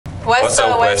What's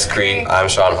up, West Creek? I'm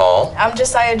Sean Hall. I'm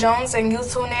Jasiah Jones, and you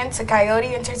tune in to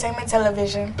Coyote Entertainment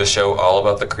Television. The show all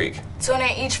about the Creek. Tune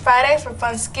in each Friday for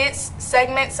fun skits,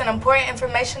 segments, and important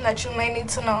information that you may need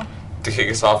to know. To kick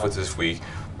us off with this week,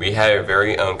 we had our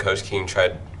very own Coach King try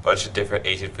a bunch of different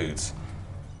Asian foods.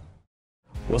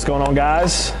 What's going on,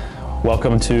 guys?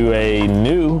 Welcome to a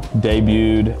new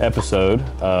debuted episode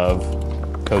of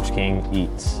Coach King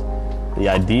Eats. The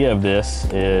idea of this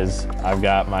is I've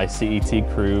got my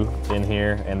CET crew in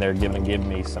here, and they're gonna give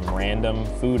me some random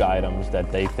food items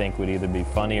that they think would either be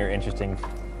funny or interesting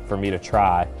for me to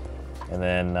try, and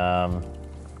then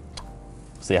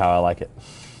see how I like it.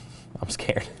 I'm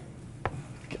scared.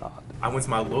 God. I went to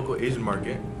my local Asian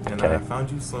market, and I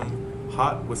found you some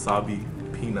hot wasabi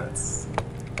peanuts.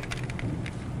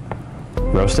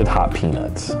 Roasted hot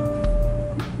peanuts.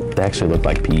 They actually look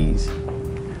like peas.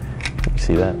 You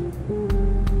see that?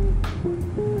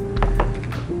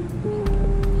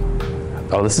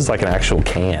 Oh, this is like an actual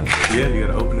can. Yeah, you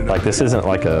gotta open it up. Like this isn't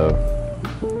like a,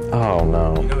 oh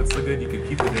no. You know it's so good you can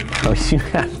keep it in. Oh, you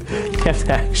have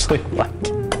to actually like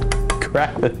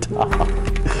crack the top.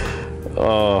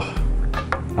 Oh,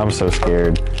 I'm so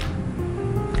scared.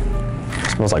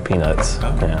 It smells like peanuts.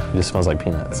 Oh. Yeah, it just smells like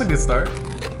peanuts. That's a good start.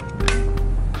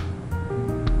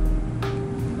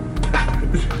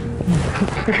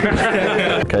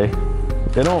 Okay,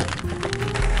 they don't,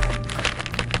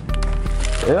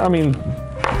 I mean,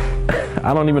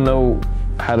 I don't even know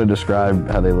how to describe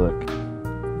how they look.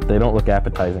 They don't look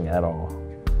appetizing at all.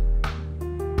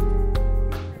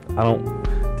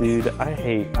 Dude, I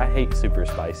hate super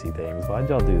spicy things. Why'd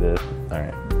y'all do this? All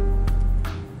right.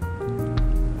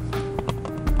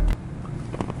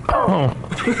 Oh.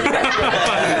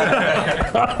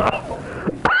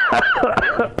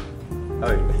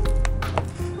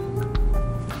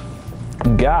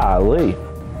 Golly.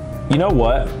 You know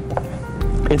what?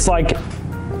 It's like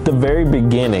the very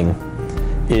beginning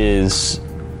is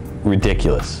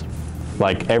ridiculous.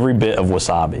 Like every bit of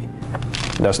wasabi.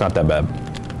 That's not that bad.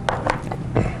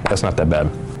 That's not that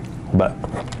bad. But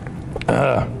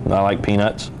I like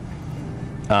peanuts.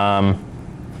 I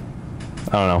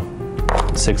don't know.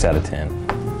 6 out of 10.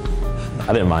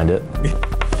 I didn't mind it.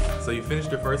 So you finished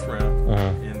your first round,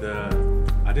 and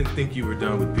I didn't think you were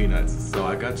done with peanuts, so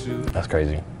I got you. That's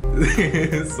crazy.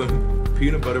 Some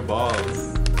peanut butter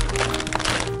balls.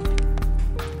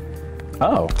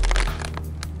 Oh.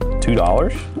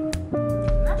 $2?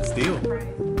 A steal.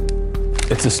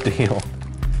 It's a steal.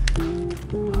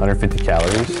 150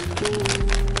 calories.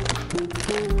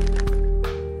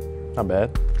 Not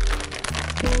bad.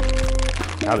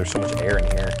 God, there's so much air in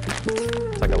here.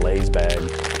 It's like a Lay's bag.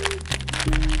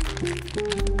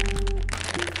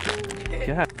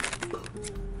 Yeah.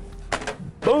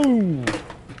 Boom!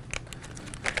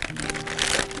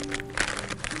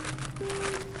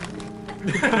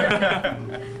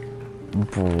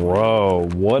 Bro,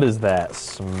 what is that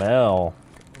smell?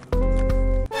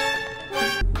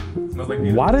 Smells like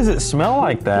Why does it smell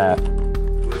like that?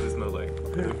 What does it smell like?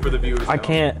 For the viewers. I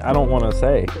don't want to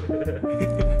say.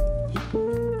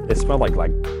 It smelled like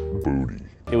booty.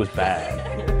 It was bad.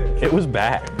 It was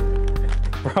bad.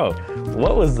 Bro,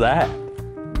 what was that?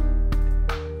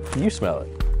 You smell it.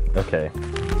 Okay.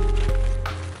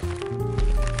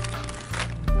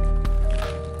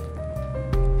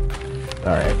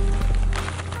 All right.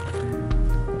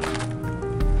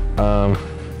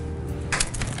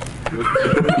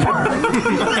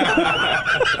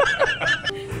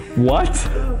 What?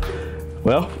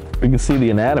 Well, we can see the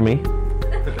anatomy.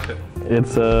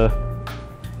 It's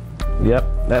yep,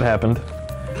 that happened.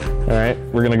 All right,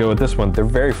 we're gonna go with this one. They're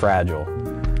very fragile.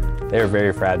 They're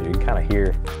very fragile. You kind of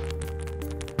hear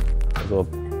a little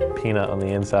peanut on the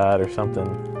inside or something.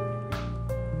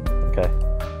 Okay.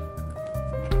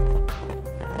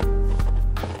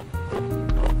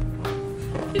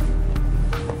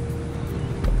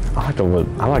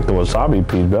 I like the wasabi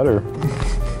piece better.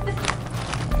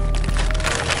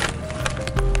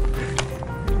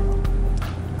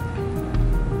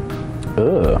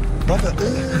 Ugh.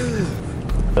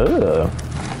 Ugh.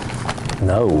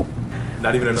 No.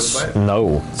 Not even another bite?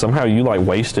 No. Somehow you like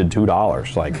wasted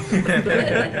 $2. Like,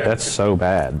 that's so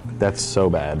bad. That's so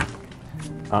bad.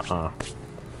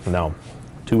 No.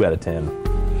 2 out of 10.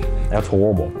 That's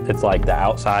horrible. It's like the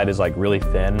outside is like really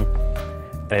thin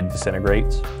and it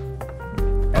disintegrates,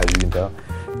 as you can tell.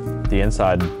 The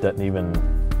inside doesn't even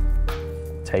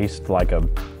taste like a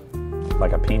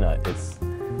peanut. It's,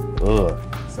 ugh.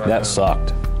 That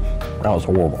sucked. That was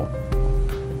horrible.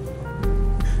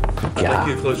 I'd like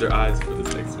you to close your eyes for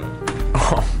this next one.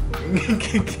 Oh.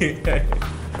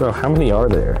 Bro, how many are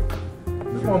there?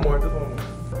 Just one more, just one more.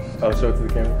 Oh, show it to the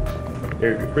camera.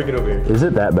 Here, bring it over here. Is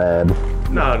it that bad?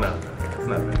 No, it's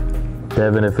not bad.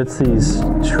 Devin, if it's these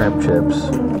shrimp chips,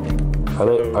 are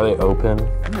they open?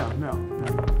 No.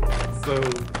 So,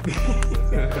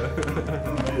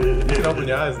 you can open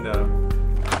your eyes now.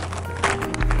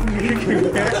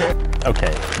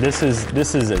 Okay, this is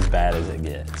as bad as it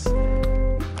gets.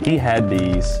 He had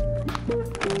these,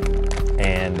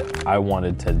 and I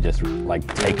wanted to just like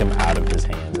take them out of his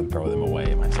hands and throw them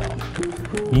away myself.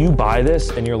 You buy this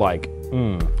and you're like,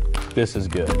 this is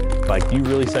good. Like, you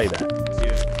really say that?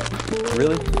 Yeah.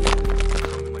 Really?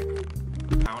 Like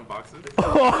pound boxes.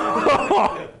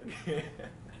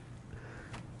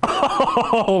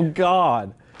 Oh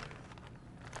God.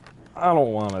 I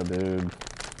don't want to, dude.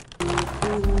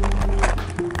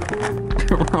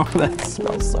 Bro, that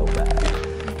smells so bad.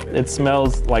 It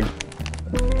smells like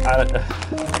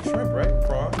Shrimp, right?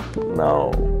 Prawn?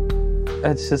 no.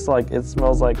 It's just like, it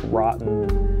smells like rotten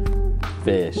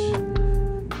fish.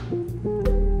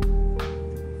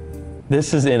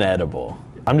 This is inedible.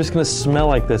 I'm just gonna smell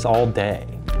like this all day.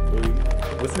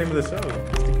 What's the name of the show?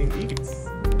 Sticking Eats.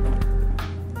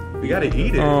 We gotta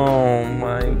eat it. Oh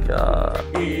my God.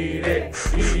 Eat it,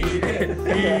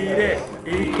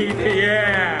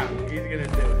 yeah. He's gonna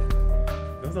do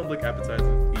it. Those don't look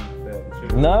appetizing. Eat that.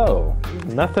 Sure. No,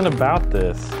 nothing about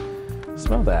this.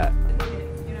 Smell that.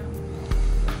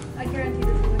 I guarantee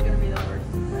this isn't gonna be the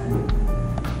worst.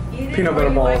 Eat it Peanut or butter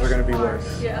you balls like are gonna be Mars.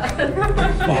 worse. Yeah. It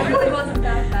really wasn't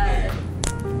that bad.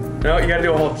 No, you gotta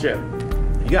do a whole chip.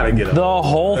 You gotta get up. The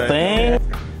whole thing?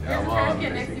 There's a trash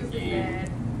can next to you.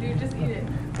 Dude, just eat it.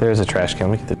 There's a trash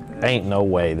can. Ain't no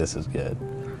way this is good.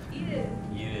 Eat it.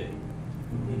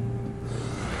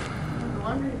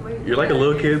 You're like a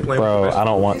little kid playing Bro, with I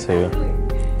don't want to.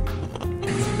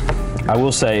 I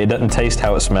will say it doesn't taste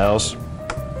how it smells,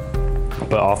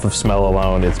 but off of smell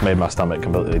alone, it's made my stomach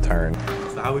completely turn.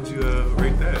 So how would you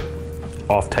rate that?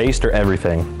 Off taste or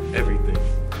everything? Everything.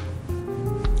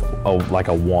 Oh, like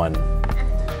a 1.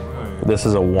 This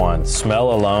is a 1.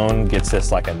 Smell alone gets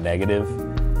this like a negative.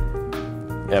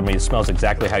 I mean, it smells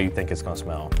exactly how you think it's gonna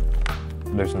smell.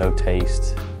 There's no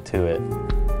taste to it,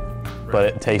 but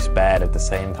it tastes bad at the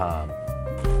same time.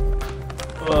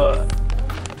 Ugh.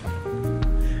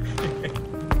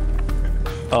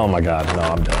 Oh my God, no,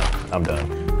 I'm done. I'm done.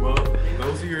 Well,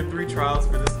 those are your 3 trials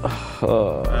for this week.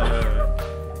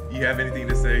 You have anything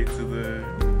to say to the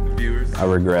viewers? I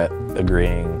regret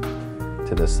agreeing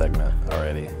to this segment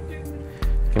already.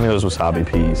 Give me those wasabi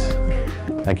peas.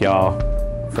 Thank y'all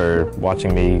for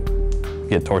watching me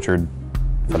get tortured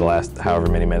for the last however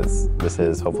many minutes this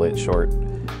is. Hopefully it's short.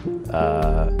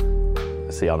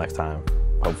 See y'all next time.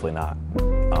 Hopefully not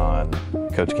on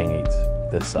Coach King Eats.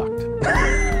 This sucked.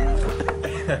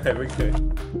 Okay.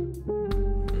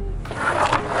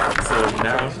 So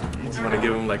now you just want to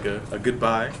give him like a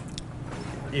goodbye,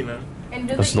 you know?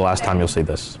 This is the last time you'll see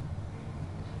this.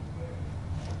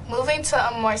 Moving to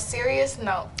a more serious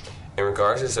note, In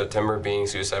regards to September being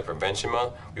Suicide Prevention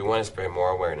Month, we want to spread more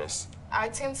awareness. our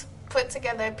team's put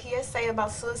together a PSA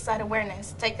about suicide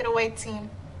awareness. Take it away, team.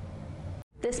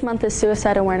 This month is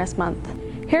Suicide Awareness Month.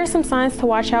 Here are some signs to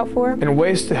watch out for. And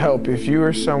ways to help if you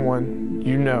or someone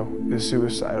you know is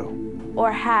suicidal.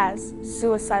 Or has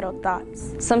suicidal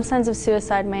thoughts. Some signs of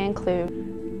suicide may include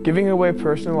Giving away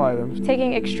personal items.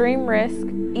 Taking extreme risk.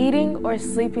 eating or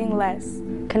sleeping less.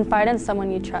 Confide in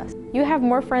someone you trust. You have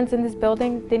more friends in this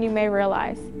building than you may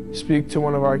realize. Speak to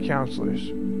one of our counselors.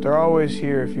 They're always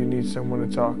here if you need someone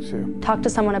to talk to. Talk to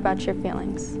someone about your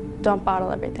feelings. Don't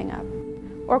bottle everything up.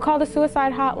 Or call the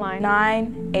suicide hotline.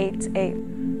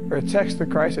 988. Or text the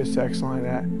crisis text line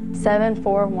at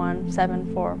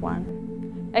 741-741.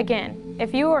 Again,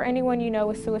 if you or anyone you know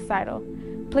is suicidal,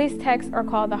 please text or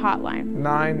call the hotline.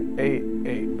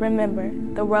 988. Remember,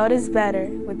 the world is better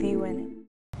with you in it.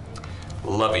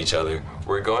 Love each other.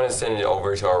 We're going to send it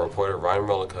over to our reporter Ryan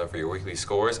Rolocut for your weekly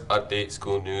scores, updates,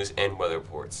 school news, and weather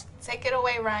reports. Take it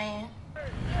away, Ryan.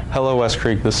 Hello West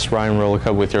Creek, this is Ryan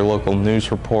Rolocut with your local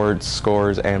news reports,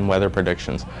 scores, and weather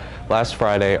predictions. Last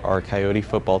Friday, our Coyote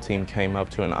football team came up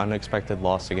to an unexpected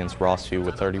loss against Rossview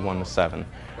with 31-7.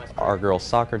 Our girls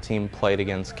soccer team played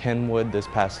against Kenwood this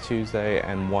past Tuesday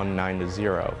and won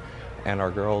 9-0. And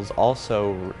our girls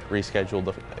also rescheduled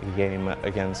the game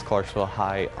against Clarksville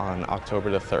High on October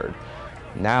the 3rd.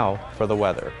 Now for the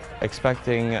weather.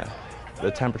 Expecting the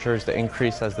temperatures to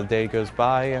increase as the day goes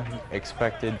by.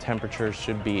 Expected temperatures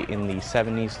should be in the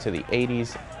 70s to the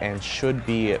 80s and should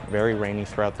be very rainy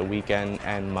throughout the weekend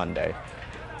and Monday.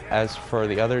 As for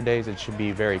the other days, it should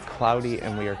be very cloudy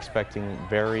and we are expecting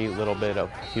very little bit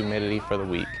of humidity for the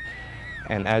week.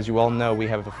 And as you all know, we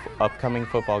have an upcoming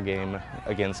football game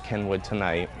against Kenwood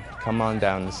tonight. Come on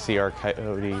down to see our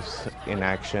Coyotes in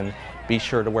action. Be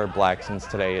sure to wear black since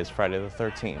today is Friday the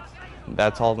 13th.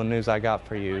 That's all the news I got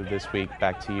for you this week.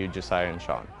 Back to you, Jasiah and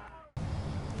Sean.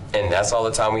 And that's all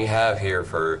the time we have here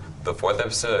for the 4th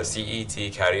episode of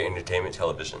CET Coyote Entertainment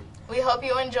Television. We hope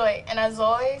you enjoy, and as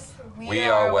always, we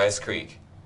are West Creek.